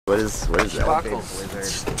What is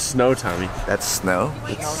that? Snow, Tommy. That's snow?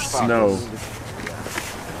 It's snow.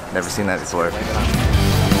 Never seen that before.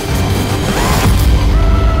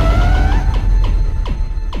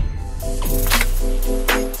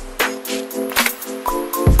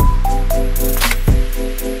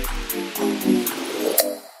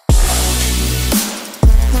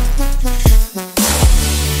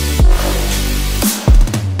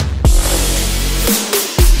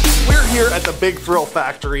 At the Big Thrill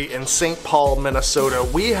Factory in St. Paul, Minnesota,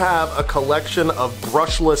 we have a collection of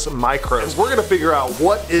brushless micros. We're gonna figure out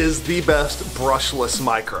what is the best brushless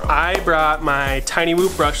micro. I brought my Tiny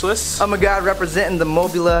Whoop brushless. I'm a guy representing the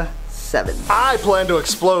Mobula 7. I plan to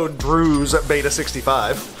explode Drew's Beta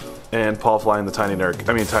 65. And Paul flying the Tiny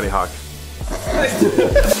Hawk.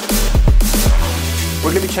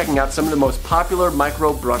 We're going to be checking out some of the most popular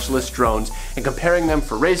micro brushless drones and comparing them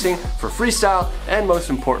for racing, for freestyle, and most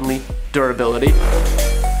importantly, durability.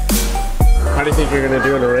 How do you think you're going to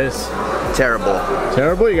do in a race? Terrible.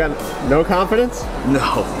 Terrible? You got no confidence?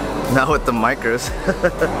 No, not with the micros.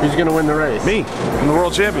 Who's going to win the race? Me. I'm the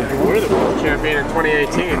world champion. We're the world champion in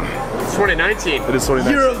 2018. It's 2019. It is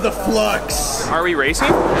 2019. Year of the flux. Are we racing?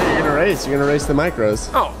 Yeah, you're going to race. You're going to race the micros.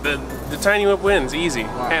 Oh, the Tiny Whoop wins, easy.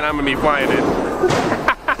 And I'm going to be flying it.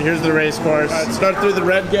 Here's the race course. Start through the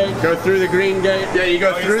red gate, go through the green gate. Yeah, you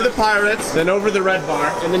go through the pirates, then over the red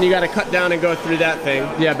bar, and then you gotta cut down and go through that thing.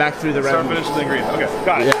 Yeah, back through the red. Start finishing the green. Okay,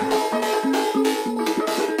 got it. Yeah.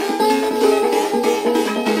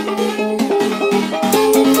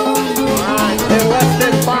 Alright, in less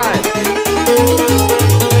than 5.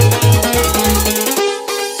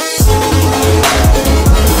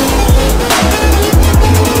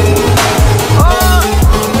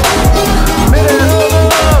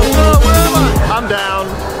 I'm down.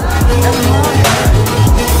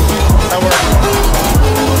 That worked.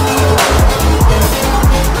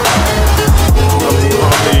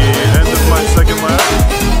 On the end of my second lap.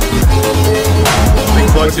 I think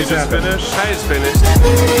Bugsy just finished. I just finished.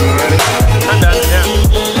 I'm done, yeah.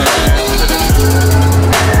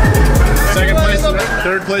 Second place,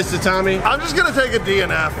 third place to Tommy. I'm just gonna take a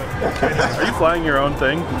DNF. Are you flying your own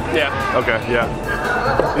thing? Yeah. Okay, yeah.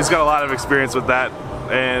 He's got a lot of experience with that,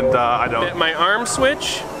 and I don't. My arm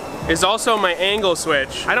switch is also my angle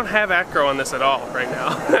switch. I don't have acro on this at all right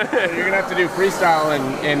now. You're gonna have to do freestyle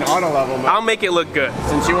in auto level mode. I'll make it look good.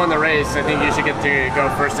 Since you won the race, I think you should get to go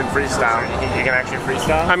first in freestyle. You think you can actually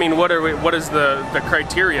freestyle? I mean, what is the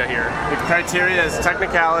criteria here? The criteria is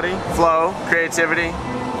technicality, flow, creativity,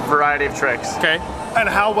 variety of tricks. Okay. And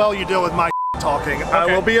how well you deal with my talking. I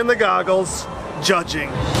will be in the goggles, judging.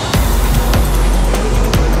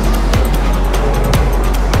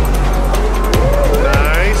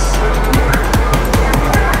 Nice.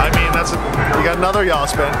 I mean, you got another yaw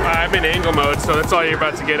spin. I'm in angle mode, so that's all you're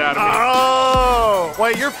about to get out of me. Oh!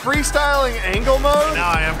 Wait, you're freestyling angle mode?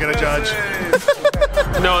 Now I am gonna judge.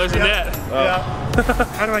 No, there's a net. Yeah.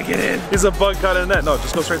 How do I get in? He's a bug cut in that. No,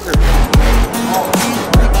 just go straight through.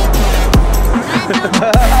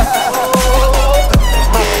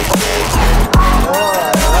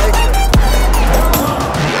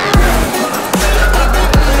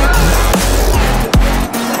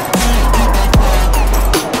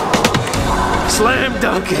 Slam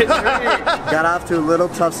dunk it. Got off to a little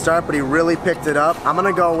tough start, but he really picked it up. I'm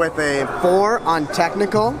gonna go with a 4 on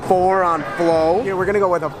technical, 4 on flow. Here, we're gonna go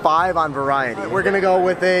with a 5 on variety. We're gonna go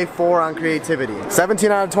with a 4 on creativity.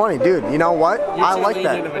 17 out of 20, dude. You know what? I like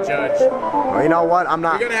that. Of a judge. Well, you know what? I'm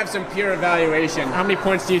not. We're gonna have some peer evaluation. How many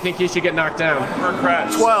points do you think you should get knocked down? Per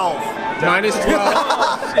crash. 12. Minus 12.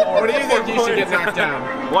 What do you think you should get knocked down?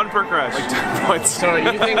 1 per crash. Like 10 points. So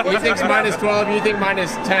you think minus 12, you think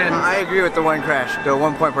minus 10. I agree with the 1 crash. Go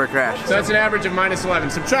 1 point per crash. So that's an average of minus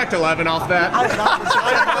 11. Subtract 11 off that.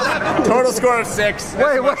 Total score of 6.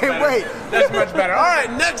 Wait. That's much better. All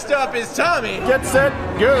right, next up is Tommy. Get set,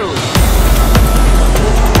 go.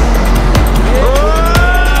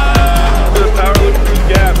 The power loop through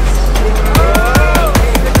gaps.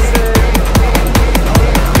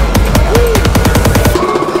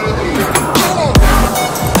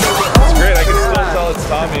 It's great. I can still tell it's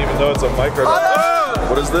Tommy, even though it's a micro.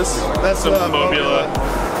 What is this? That's The Mobula.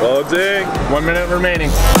 Oh, dang. 1 minute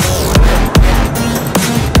remaining.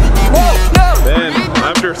 Man,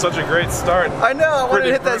 after such a great start. I know. I wanted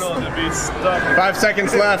to hit that. To be stuck. 5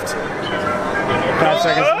 seconds left. 5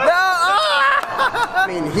 seconds. I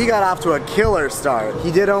mean, he got off to a killer start.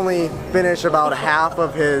 He did only finish about half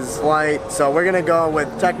of his flight, so we're gonna go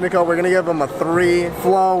with technical. We're gonna give him a 3.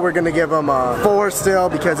 Flow, we're gonna give him a 4 still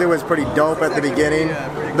because it was pretty dope at the beginning.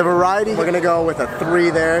 The variety, we're gonna go with a 3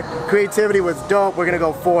 there. Creativity was dope, we're gonna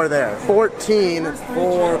go 4 there. 14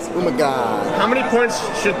 for, oh my god. How many points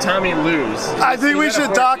should Tommy lose? I think we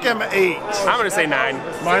should dock him 8. I'm gonna say 9.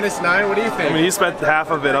 -9, what do you I think? mean, he spent half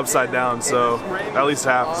of it upside down, so at least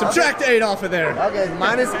half. Subtract 8 off of there. Okay,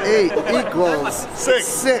 -8 equals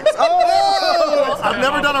 6. Oh! I've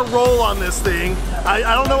never done a roll on this thing. I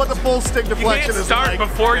don't know what the full stick You deflection can't is start like.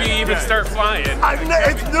 before you even start flying.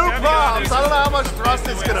 It's new props. I don't know how much thrust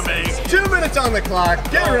it's gonna make. 2 minutes on the clock.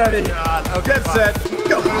 Get ready. God. Okay, Get set.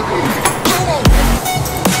 Go.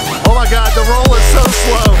 Oh my god, the roll is so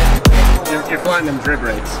slow. You're flying them drib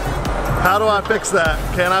rates. How do I fix that?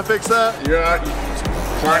 Can I fix that? Yeah.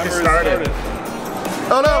 Clock is started.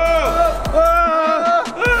 Oh no!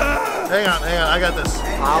 Hang on, I got this.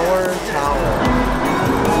 Power tower.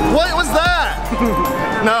 What was that?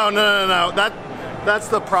 No. That's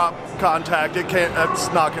the prop contact.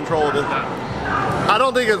 That's not controllable. I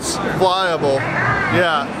don't think it's flyable.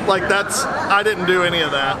 Yeah, like I didn't do any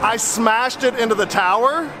of that. I smashed it into the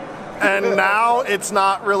tower, and now it's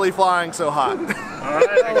not really flying so hot.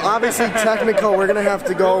 Obviously technical, we're gonna have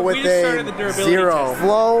to go with a 0.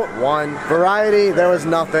 Flow, 1. Variety, there was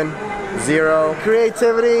nothing. 0.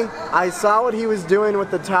 Creativity, I saw what he was doing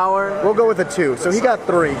with the tower. We'll go with a 2. So he got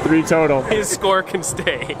 3. 3 total. His score can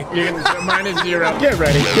stay. You're gonna -0. Get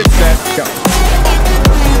ready, get set, go.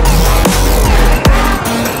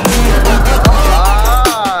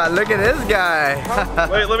 Ah, look at this guy.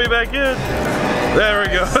 Wait, let me back in. There we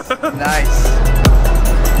go. Nice.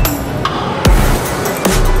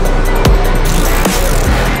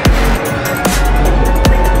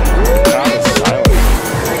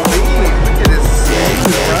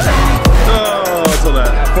 Oh, until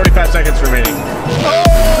that. 45 seconds remaining.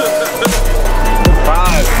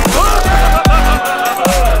 5.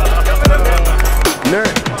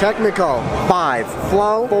 Nerd, technical, 5.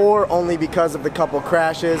 Flow, 4 only because of the couple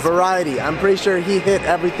crashes. Variety, I'm pretty sure he hit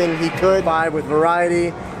everything he could. 5 with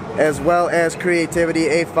variety, as well as creativity,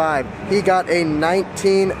 a 5. He got a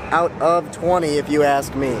 19 out of 20 if you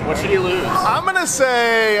ask me. What should he lose? I'm gonna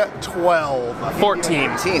say 12. 14.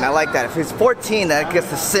 14, I like that. If it's 14, that gets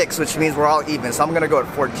to 6, which means we're all even. So I'm gonna go at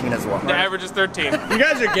 14 as well. The average is 13. You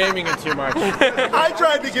guys are gaming it too much. I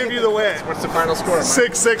tried to give you the win. What's the final score?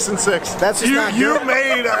 6, 6, and 6. That's just not you good.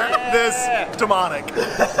 made this demonic. You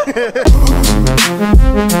ready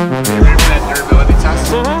for that durability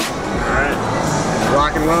test? Alright.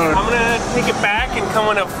 Rock and roll. I'm gonna take it back and come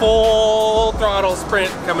on a full throttle sprint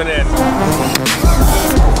coming in.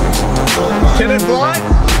 Can it fly?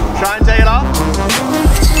 Try and take it off.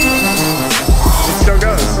 It still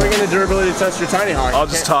goes. We're gonna durability test your tiny hawk. I'll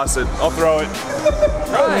just toss it. I'll throw it.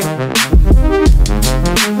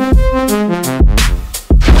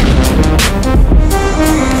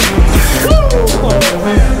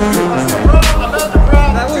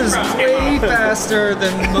 That was way faster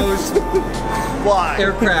than most Why?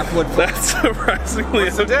 aircraft would fly. That's surprisingly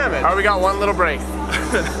So damn it. Alright, we got one little break.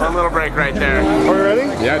 One little break right there. Are we ready?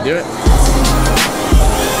 Yeah, do it.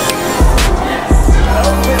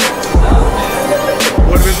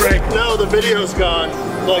 What did we break? No, the video's gone.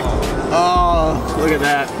 Like, Oh, look at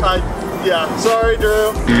that. yeah. Sorry,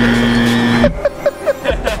 Drew.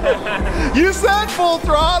 You said full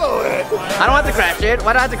throttle it. I don't have to crash it.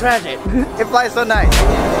 Why do I have to crash it? It flies so nice.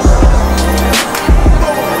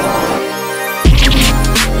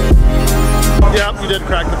 Yeah, you did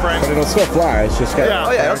crack the frame. It'll still fly, it's just Yeah.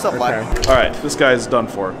 Oh yeah, it'll still fly. All right, this guy's done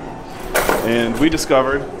for. And we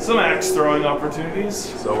discovered some axe throwing opportunities,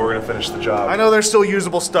 so we're gonna finish the job. I know there's still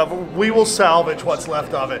usable stuff. We will salvage what's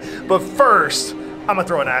left of it. But first, I'm gonna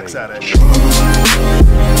throw an axe at it.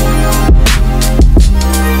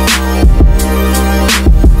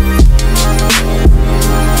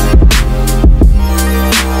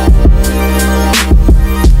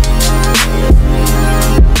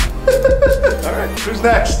 All right, who's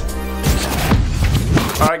next?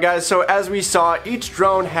 Alright guys, so as we saw, each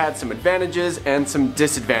drone had some advantages and some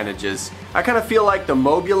disadvantages. I kind of feel like the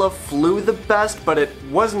Mobula flew the best, but it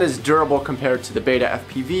wasn't as durable compared to the Beta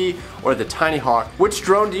FPV or the Tiny Hawk. Which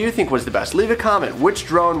drone do you think was the best? Leave a comment. Which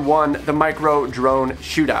drone won the micro drone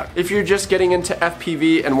shootout? If you're just getting into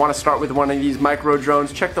FPV and want to start with one of these micro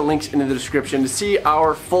drones, check the links in the description to see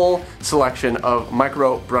our full selection of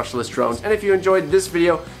micro brushless drones. And if you enjoyed this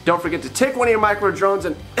video, don't forget to take one of your micro drones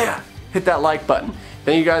and hit that like button.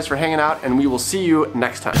 Thank you guys for hanging out, and we will see you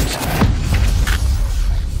next time.